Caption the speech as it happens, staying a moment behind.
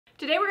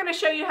Today we're going to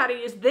show you how to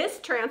use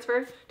this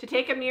transfer to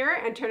take a mirror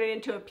and turn it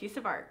into a piece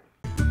of art.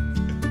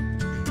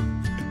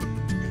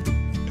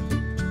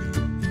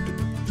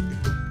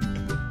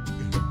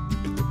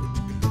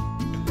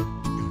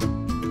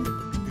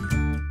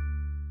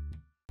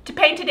 To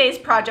paint today's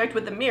project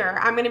with the mirror,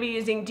 I'm going to be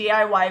using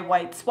DIY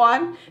White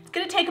Swan. It's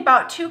going to take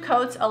about 2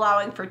 coats,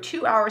 allowing for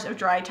 2 hours of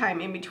dry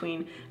time in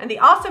between. And the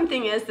awesome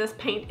thing is this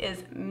paint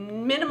is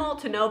minimal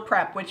to no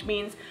prep, which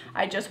means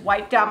I just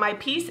wiped down my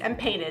piece and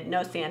painted,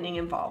 no sanding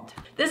involved.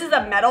 This is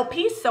a metal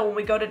piece, so when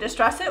we go to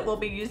distress it, we'll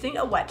be using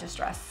a wet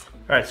distress.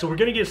 All right, so we're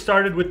going to get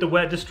started with the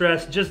wet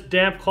distress. Just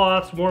damp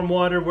cloths, warm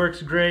water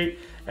works great,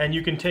 and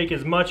you can take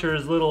as much or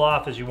as little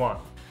off as you want.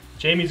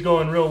 Jamie's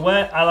going real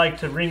wet. I like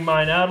to wring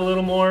mine out a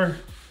little more.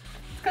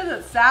 Because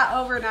it sat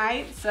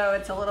overnight, so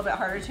it's a little bit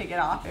harder to get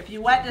off. If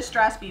you wet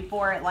distress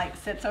before it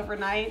sits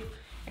overnight,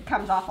 it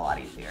comes off a lot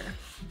easier.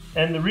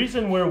 And the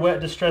reason we're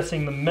wet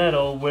distressing the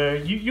metal, where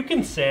you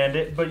can sand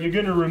it, but you're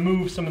going to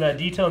remove some of that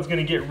detail. It's going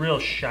to get real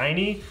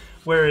shiny,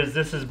 whereas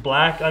this is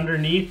black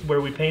underneath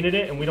where we painted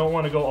it, and we don't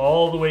want to go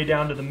all the way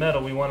down to the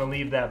metal. We want to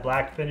leave that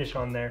black finish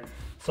on there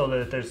so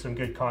that there's some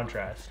good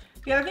contrast.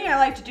 The other thing I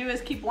like to do is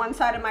keep one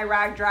side of my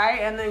rag dry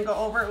and then go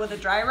over it with a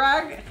dry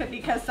rag,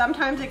 because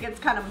sometimes it gets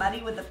kind of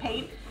muddy with the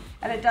paint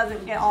and it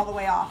doesn't get all the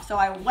way off. So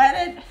I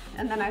wet it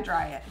and then I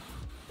dry it.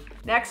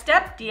 Next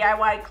step,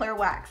 DIY clear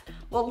wax.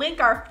 We'll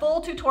link our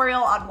full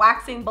tutorial on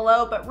waxing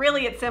below, but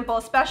really it's simple,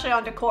 especially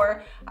on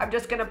decor. I'm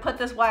just gonna put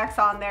this wax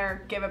on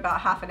there, give it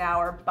about half an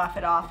hour, buff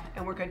it off,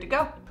 and we're good to go.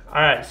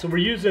 All right, so we're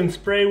using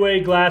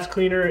Sprayway glass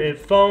cleaner. It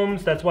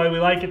foams, that's why we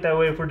like it that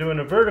way. If we're doing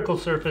a vertical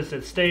surface,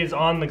 it stays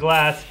on the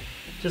glass.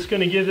 Just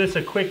gonna give this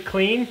a quick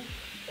clean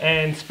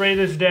and spray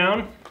this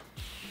down.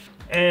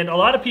 And a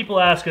lot of people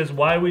ask us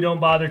why we don't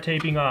bother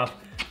taping off.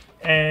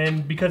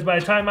 And because by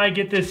the time I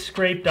get this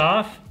scraped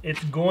off,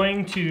 it's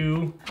going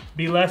to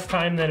be less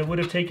time than it would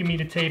have taken me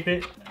to tape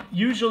it.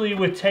 Usually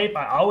with tape,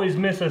 I always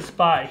miss a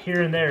spot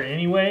here and there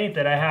anyway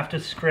that I have to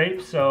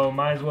scrape, so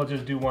might as well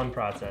just do one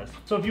process.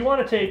 So if you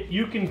want to tape,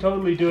 you can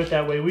totally do it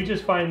that way. We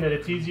just find that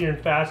it's easier and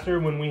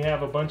faster when we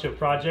have a bunch of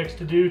projects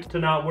to do to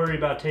not worry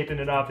about taping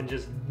it off and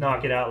just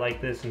knock it out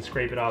like this and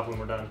scrape it off when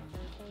we're done.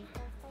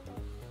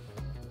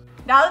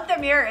 Now that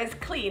the mirror is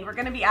clean, we're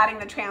going to be adding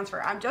the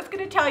transfer. I'm just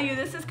going to tell you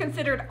this is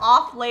considered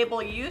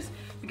off-label use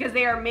because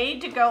they are made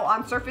to go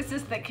on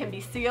surfaces that can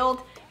be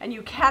sealed, and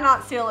you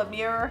cannot seal a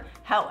mirror.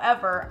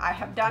 However, I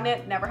have done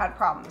it, never had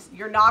problems.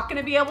 You're not going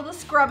to be able to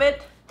scrub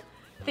it.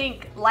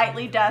 Think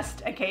lightly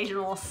dust,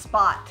 occasional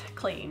spot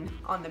clean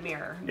on the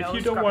mirror. No if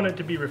you don't scrubbing. want it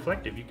to be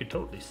reflective, you could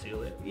totally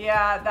seal it.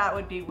 Yeah, that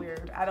would be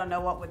weird. I don't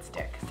know what would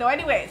stick. So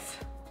anyways,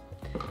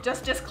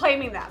 just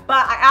disclaiming that.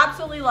 But I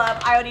absolutely love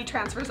IOD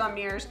transfers on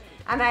mirrors,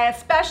 and I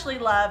especially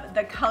love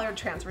the colored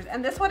transfers.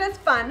 And this one is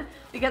fun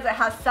because it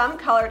has some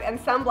colored and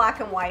some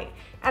black and white.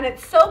 And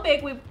it's so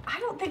big, I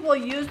don't think we'll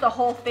use the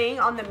whole thing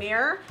on the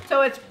mirror.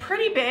 So it's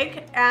pretty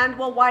big, and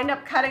we'll wind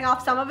up cutting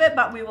off some of it,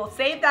 but we will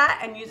save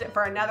that and use it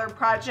for another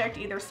project,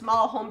 either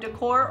small home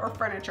decor or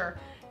furniture.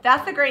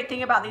 That's the great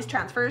thing about these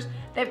transfers.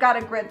 They've got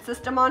a grid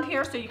system on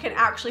here, so you can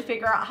actually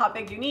figure out how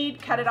big you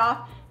need, cut it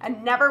off,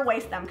 and never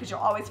waste them because you'll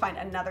always find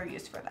another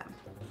use for them.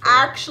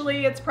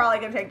 Actually, it's probably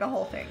gonna take the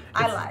whole thing.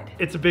 I lied.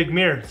 It's a big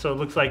mirror, so it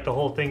looks like the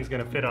whole thing's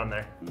gonna fit on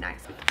there.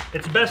 Nice.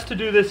 It's best to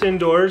do this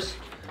indoors.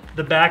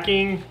 The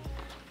backing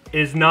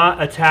is not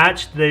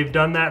attached. They've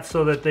done that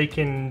so that they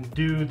can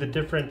do the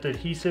different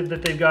adhesive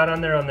that they've got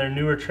on their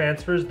newer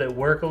transfers that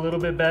work a little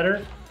bit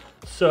better.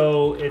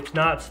 So it's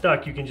not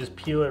stuck, you can just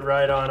peel it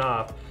right on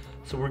off.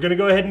 So we're gonna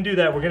go ahead and do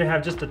that. We're gonna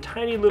have just a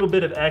tiny little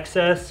bit of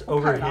excess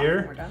over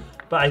here.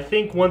 But I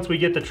think once we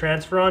get the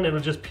transfer on, it'll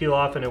just peel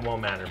off and it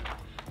won't matter.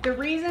 The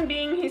reason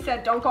being, he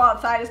said don't go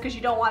outside, is because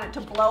you don't want it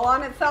to blow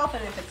on itself,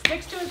 and if it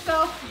sticks to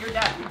itself, you're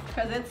done,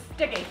 because it's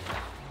sticky.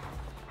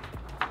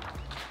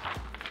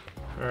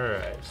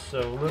 Alright,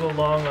 so a little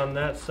long on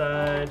that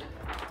side.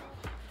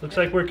 Looks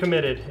like we're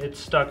committed. It's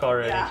stuck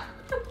already. Yeah.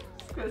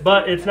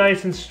 But it's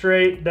nice and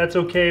straight. That's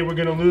okay. We're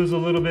gonna lose a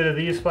little bit of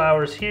these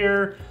flowers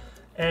here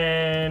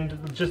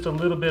and just a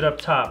little bit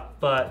up top,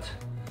 but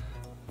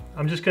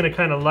I'm just gonna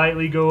kind of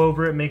lightly go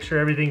over it, make sure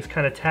everything's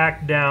kind of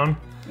tacked down.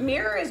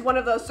 Mirror is one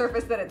of those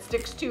surfaces that it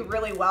sticks to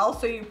really well,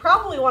 so you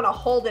probably want to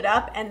hold it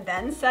up and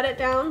then set it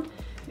down,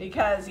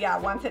 because yeah,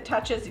 once it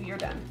touches, you're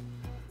done.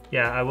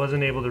 Yeah, I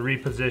wasn't able to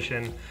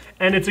reposition.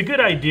 And it's a good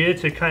idea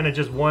to kind of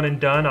just one and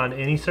done on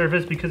any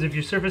surface, because if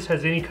your surface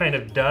has any kind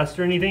of dust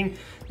or anything,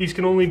 these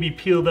can only be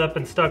peeled up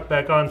and stuck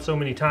back on so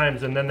many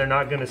times, and then they're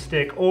not gonna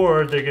stick,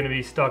 or they're gonna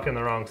be stuck in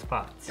the wrong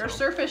spot. Your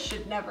surface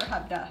should never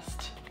have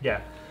dust.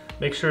 Yeah,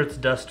 make sure it's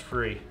dust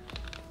free.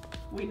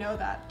 We know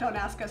that, don't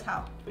ask us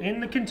how.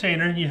 In the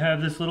container, you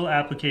have this little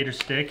applicator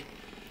stick.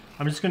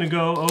 I'm just gonna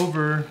go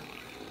over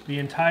the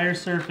entire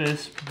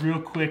surface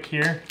real quick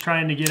here,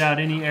 trying to get out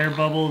any air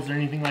bubbles or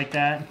anything like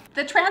that.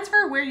 The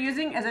transfer we're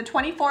using is a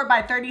 24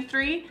 by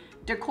 33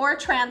 decor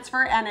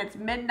transfer, and it's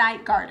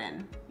Midnight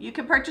Garden. You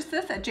can purchase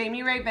this at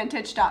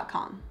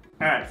jamiray.vintage.com.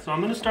 All right, so I'm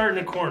gonna start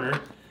in a corner.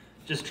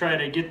 Just try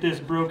to get this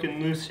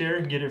broken loose here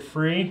and get it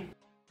free.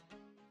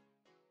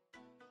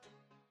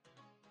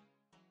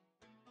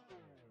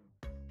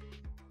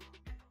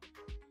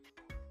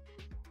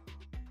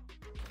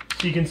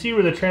 So you can see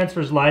where the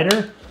transfer's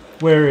lighter,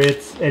 where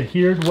it's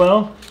adhered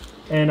well.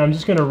 And I'm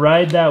just gonna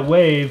ride that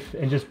wave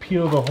and just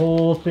peel the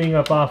whole thing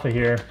up off of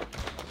here.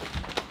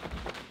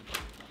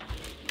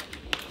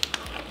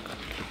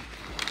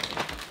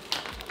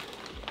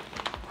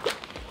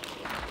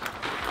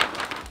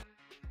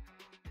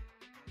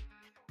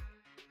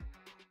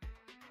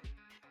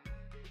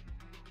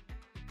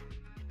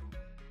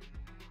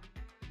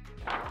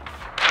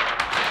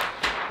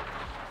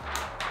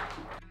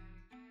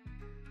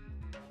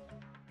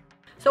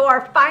 So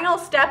our final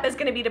step is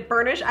gonna be to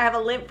burnish. I have a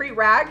lint-free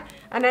rag,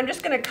 and I'm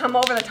just gonna come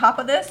over the top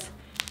of this,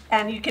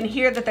 and you can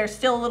hear that there's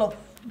still little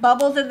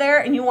bubbles in there,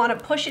 and you wanna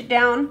push it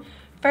down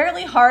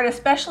fairly hard,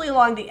 especially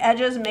along the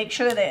edges, and make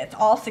sure that it's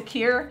all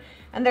secure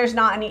and there's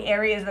not any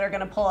areas that are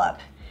gonna pull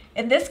up.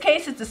 In this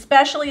case, it's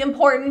especially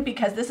important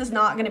because this is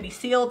not gonna be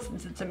sealed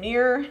since it's a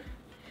mirror,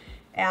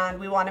 and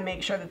we wanna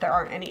make sure that there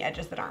aren't any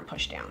edges that aren't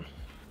pushed down.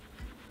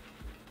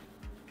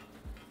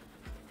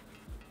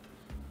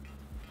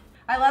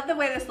 I love the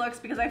way this looks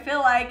because I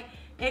feel like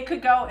it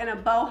could go in a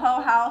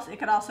boho house, it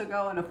could also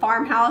go in a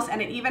farmhouse,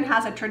 and it even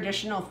has a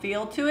traditional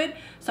feel to it.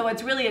 So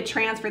it's really a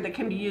transfer that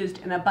can be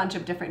used in a bunch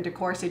of different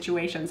decor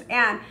situations,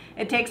 and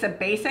it takes a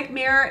basic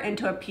mirror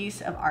into a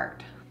piece of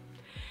art.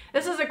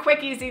 This is a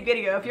quick, easy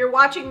video. If you're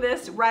watching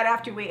this right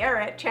after we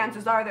air it,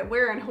 chances are that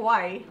we're in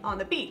Hawaii on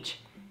the beach.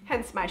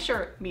 Hence my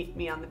shirt, Meet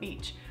Me on the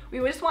Beach. We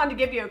just wanted to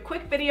give you a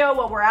quick video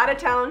while we're out of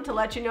town to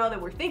let you know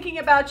that we're thinking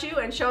about you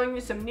and showing you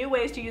some new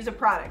ways to use a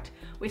product.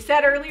 We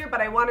said earlier,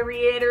 but I want to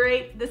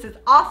reiterate, this is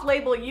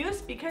off-label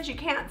use because you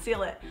can't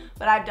seal it.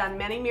 But I've done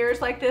many mirrors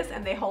like this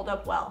and they hold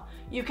up well.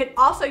 You can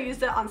also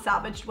use it on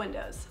salvaged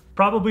windows.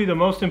 Probably the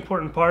most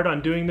important part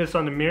on doing this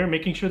on the mirror,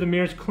 making sure the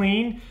mirror's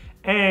clean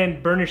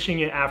and burnishing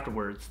it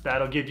afterwards.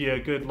 That'll give you a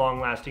good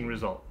long-lasting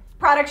result.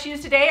 Products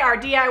used today are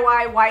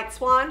DIY White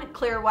Swan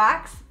Clear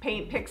Wax,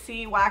 Paint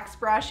Pixie Wax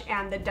Brush,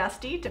 and the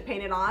Dusty to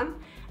paint it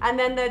on. And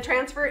then the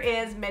transfer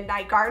is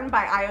Midnight Garden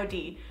by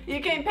IOD.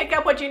 You can pick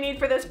up what you need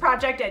for this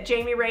project at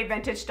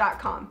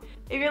jamirayvintage.com.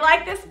 If you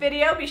like this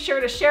video, be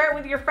sure to share it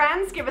with your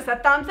friends, give us a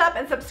thumbs up,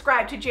 and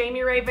subscribe to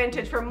Jami Ray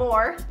Vintage for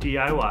more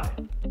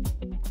DIY.